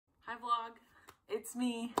it's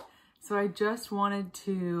me. So I just wanted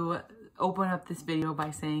to open up this video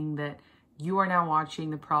by saying that you are now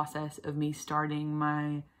watching the process of me starting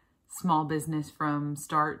my small business from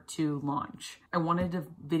start to launch. I wanted to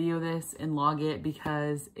video this and log it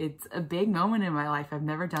because it's a big moment in my life. I've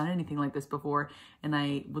never done anything like this before, and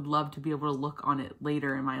I would love to be able to look on it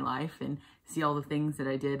later in my life and see all the things that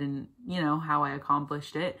I did and, you know, how I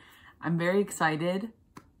accomplished it. I'm very excited.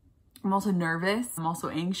 I'm also nervous. I'm also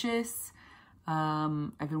anxious.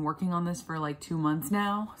 I've been working on this for like 2 months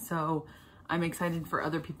now, so I'm excited for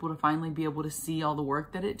other people to finally be able to see all the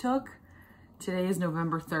work that it took. Today is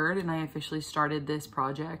November 3rd, and I officially started this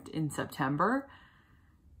project in September.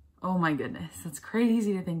 Oh my goodness, that's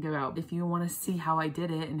crazy to think about. If you want to see how I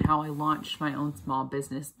did it and how I launched my own small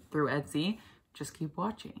business through Etsy, just keep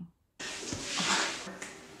watching.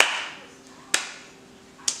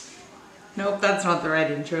 Nope, that's not the right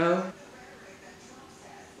intro.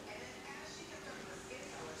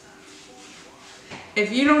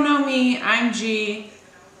 If you don't know me, I'm G.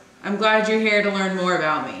 I'm glad you're here to learn more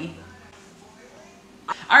about me.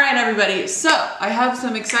 All right, everybody, so I have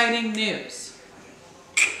some exciting news.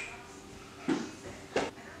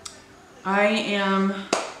 I am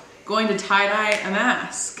going to tie-dye a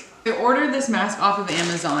mask. I ordered this mask off of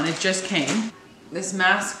Amazon. It just came. This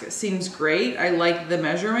mask seems great. I like the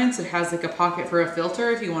measurements. It has like a pocket for a filter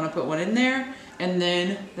if you want to put one in there. And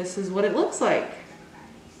then this is what it looks like.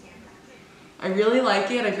 I really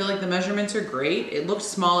like it. I feel like the measurements are great. It looked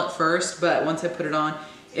small at first, but once I put it on,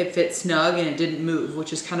 it fit snug and it didn't move,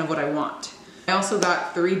 which is kind of what I want. I also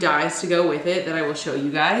got 3 dyes to go with it that I will show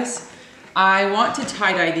you guys. I want to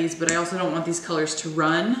tie-dye these, but I also don't want these colors to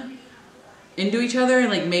run into each other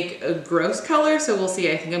and like make a gross color, so we'll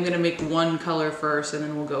see. I think I'm gonna make one color first and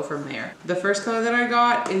then we'll go from there. The first color that I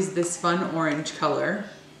got is this fun orange color.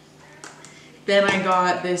 Then I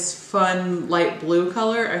got this fun light blue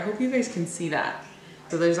color. I hope you guys can see that.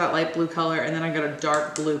 So there's that light blue color, and then I got a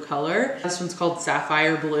dark blue color. This one's called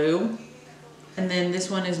Sapphire Blue. And then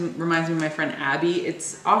this one reminds me of my friend Abby.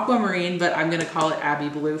 It's aquamarine, but I'm gonna call it Abby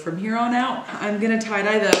Blue from here on out. I'm gonna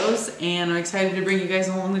tie-dye those, and I'm excited to bring you guys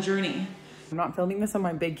along the journey. I'm not filming this on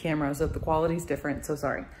my big camera, so if the quality's different, so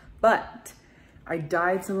sorry. But I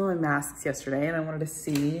dyed some of my masks yesterday, and I wanted to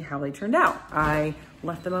see how they turned out. I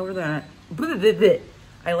left them overnight.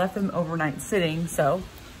 I left them overnight sitting, so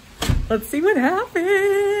let's see what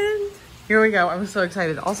happened. Here we go. I'm so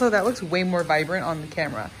excited. Also, that looks way more vibrant on the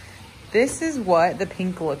camera. This is what the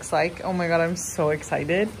pink looks like. Oh my God, I'm so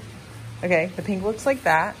excited. Okay, the pink looks like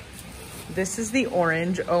that. This is the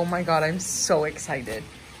orange. Oh my God, I'm so excited.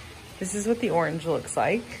 This is what the orange looks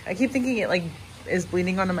like. I keep thinking it like is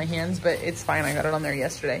bleeding onto my hands, but it's fine. I got it on there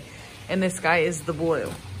yesterday. And this guy is the blue.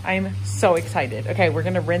 I'm so excited. Okay, we're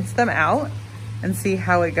gonna rinse them out and see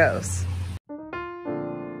how it goes.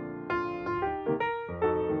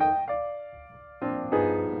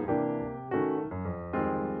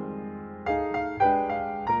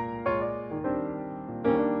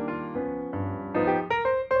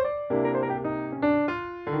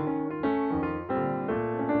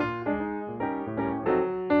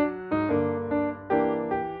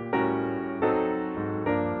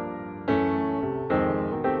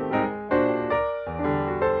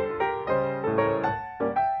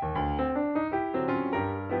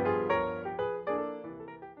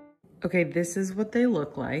 Okay, this is what they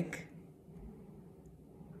look like.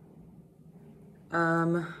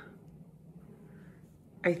 I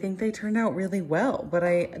think they turned out really well, but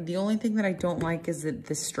the only thing that I don't like is that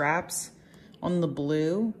the straps on the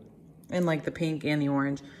blue and like the pink and the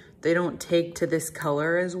orange, they don't take to this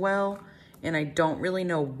color as well. And I don't really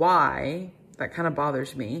know why. That kind of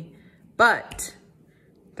bothers me, but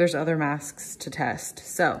there's other masks to test.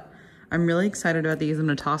 So I'm really excited about these. I'm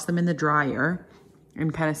gonna toss them in the dryer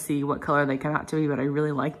and kind of see what color they come out to be, but I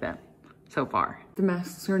really like them so far. The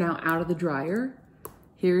masks are now out of the dryer.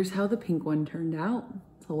 Here's how the pink one turned out.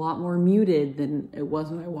 It's a lot more muted than it was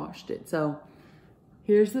when I washed it. So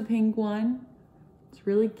here's the pink one. It's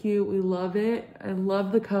really cute. We love it. I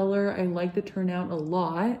love the color. I like the turnout a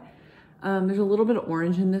lot. There's a little bit of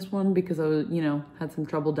orange in this one because I was, had some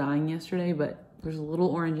trouble dyeing yesterday, but there's a little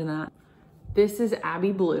orange in that. This is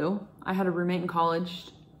Abby Blue. I had a roommate in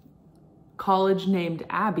college named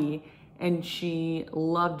Abby, and she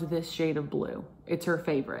loved this shade of blue. It's her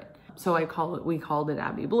favorite. So we called it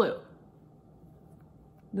Abby Blue.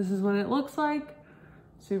 This is what it looks like.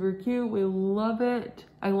 Super cute. We love it.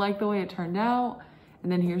 I like the way it turned out.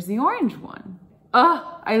 And then here's the orange one.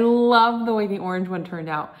 I love the way the orange one turned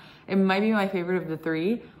out. It might be my favorite of the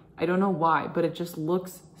 3. I don't know why, but it just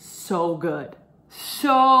looks so good.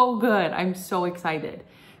 So good. I'm so excited.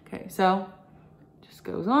 Okay, so Just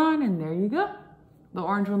goes on and there you go. The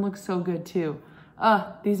orange one looks so good too.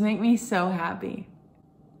 These make me so happy.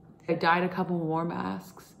 I dyed a couple more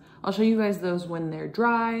masks. I'll show you guys those when they're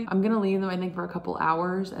dry. I'm gonna leave them, I think, for a couple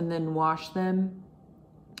hours and then wash them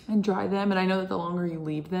and dry them. And I know that the longer you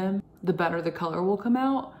leave them, the better the color will come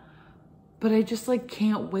out. But I just like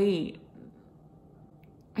can't wait.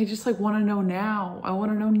 I just like wanna know now. I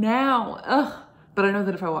wanna know now. Ugh. But I know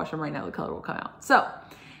that if I wash them right now, the color will come out. So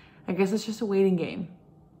I guess it's just a waiting game.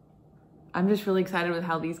 I'm just really excited with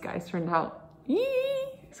how these guys turned out. Yee!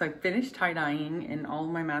 So I finished tie-dyeing and all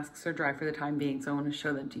of my masks are dry for the time being, so I want to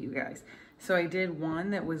show them to you guys. So I did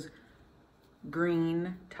one that was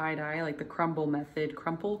green tie-dye, like the crumble method,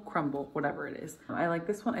 crumble, whatever it is. I like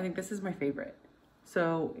this one. I think this is my favorite.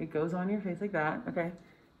 So it goes on your face like that, okay?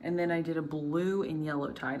 And then I did a blue and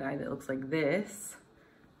yellow tie-dye that looks like this.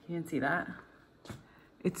 You can see that.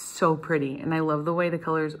 It's so pretty, and I love the way the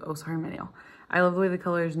colors, oh, sorry, my nail. I love the way the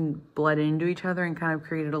colors bled into each other and kind of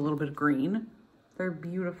created a little bit of green. They're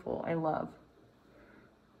beautiful, I love.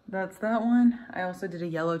 That's that one. I also did a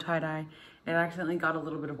yellow tie-dye. It accidentally got a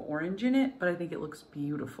little bit of orange in it, but I think it looks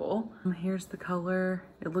beautiful. Here's the color.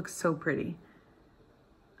 It looks so pretty.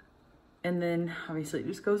 And then obviously it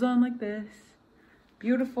just goes on like this.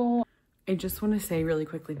 Beautiful. I just want to say really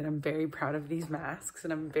quickly that I'm very proud of these masks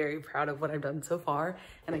and I'm very proud of what I've done so far.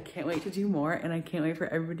 And I can't wait to do more and I can't wait for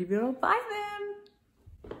everybody to be able to buy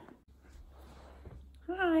them.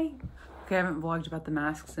 Hi. Okay, I haven't vlogged about the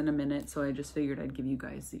masks in a minute, so I just figured I'd give you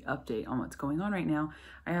guys the update on what's going on right now.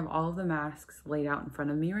 I have all of the masks laid out in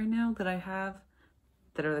front of me right now that I have,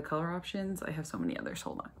 that are the color options. I have so many others,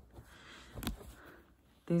 hold on.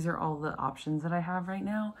 These are all the options that I have right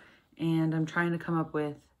now, and I'm trying to come up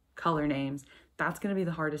with color names. That's gonna be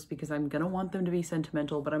the hardest because I'm gonna want them to be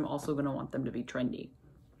sentimental, but I'm also gonna want them to be trendy.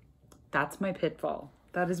 That's my pitfall.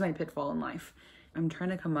 That is my pitfall in life. I'm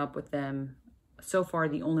trying to come up with them. So far,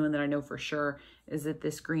 the only one that I know for sure is that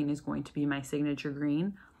this green is going to be my signature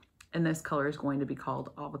green, and this color is going to be called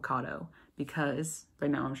avocado, because by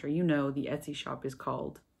now I'm sure you know the Etsy shop is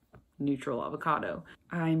called Neutral Avocado.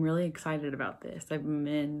 I'm really excited about this. I've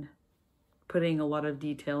been putting a lot of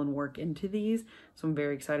detail and work into these, so I'm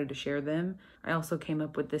very excited to share them. I also came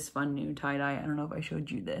up with this fun new tie-dye. I don't know if I showed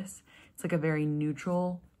you this. It's like a very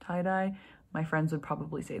neutral tie-dye. My friends would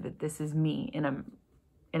probably say that this is me in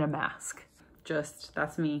a mask. Just,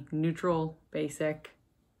 that's me, neutral, basic,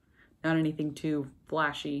 not anything too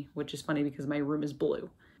flashy, which is funny because my room is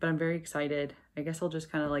blue. But I'm very excited. I guess I'll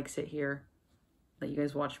just kind of like sit here, let you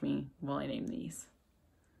guys watch me while I name these.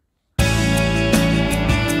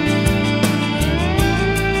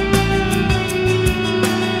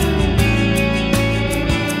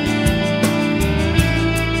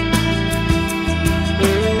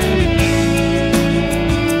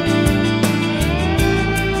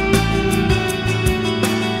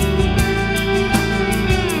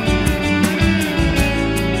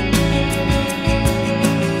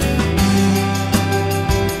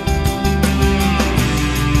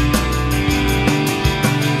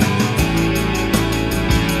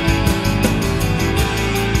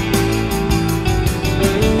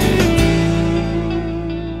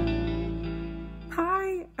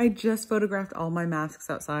 I just photographed all my masks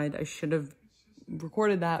outside. I should have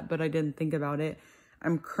recorded that, but I didn't think about it.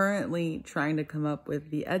 I'm currently trying to come up with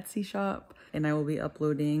the Etsy shop, and I will be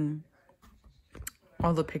uploading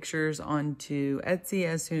all the pictures onto Etsy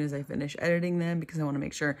as soon as I finish editing them, because I want to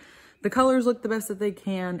make sure the colors look the best that they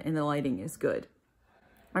can and the lighting is good.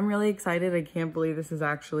 I'm really excited. I can't believe this is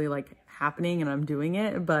actually like happening and I'm doing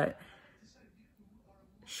it, but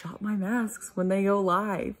shop my masks when they go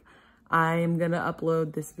live. I'm gonna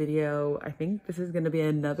upload this video. I think this is gonna be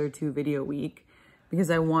another 2-video week because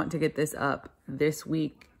I want to get this up this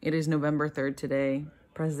week. It is November 3rd today,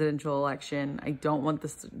 presidential election. I don't want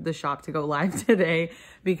the shop to go live today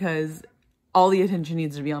because all the attention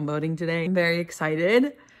needs to be on voting today. I'm very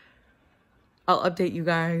excited. I'll update you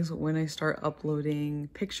guys when I start uploading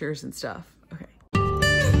pictures and stuff. Okay.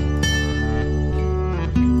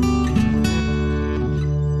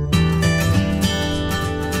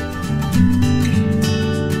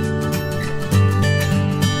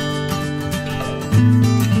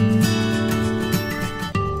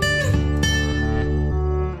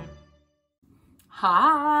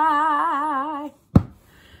 Hi.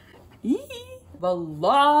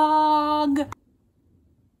 Vlog.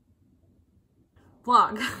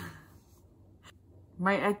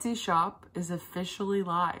 My Etsy shop is officially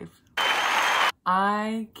live.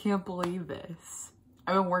 I can't believe this.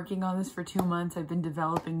 I've been working on this for 2 months. I've been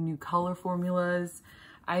developing new color formulas.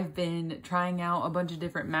 I've been trying out a bunch of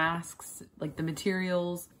different masks, like the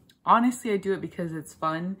materials. honestly, I do it because it's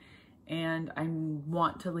fun and I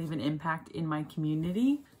want to leave an impact in my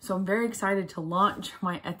community. So I'm very excited to launch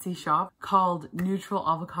my Etsy shop called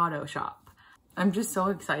NeutralAvocadoShop. I'm just so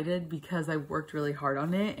excited because I worked really hard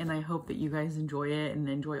on it, and I hope that you guys enjoy it and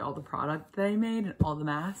enjoy all the product that I made and all the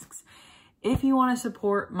masks. If you want to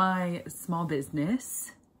support my small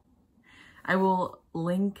business, I will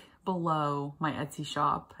link below my Etsy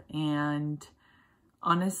shop. And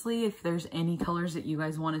honestly, if there's any colors that you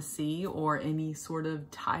guys want to see or any sort of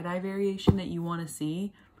tie-dye variation that you want to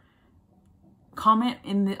see, comment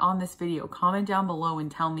on this video. Comment down below and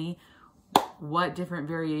tell me what different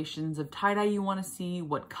variations of tie-dye you want to see,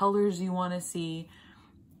 what colors you want to see,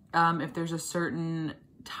 if there's a certain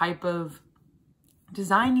type of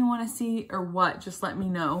design you want to see or what, just let me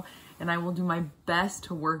know and I will do my best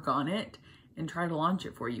to work on it and try to launch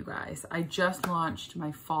it for you guys. I just launched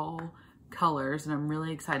my fall colors and I'm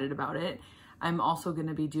really excited about it. I'm also going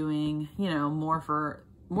to be doing, you know, more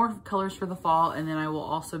colors for the fall, and then I will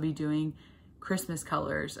also be doing Christmas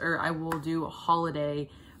colors, or I will do holiday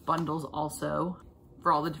bundles also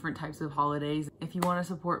for all the different types of holidays. If you want to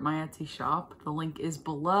support my Etsy shop, the link is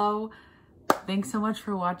below. Thanks so much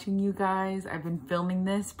for watching, you guys. I've been filming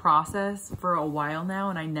this process for a while now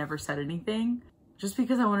and I never said anything, just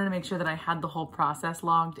because I wanted to make sure that I had the whole process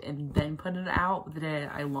logged and then put it out the day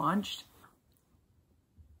I launched.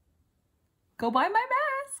 Go buy my mask.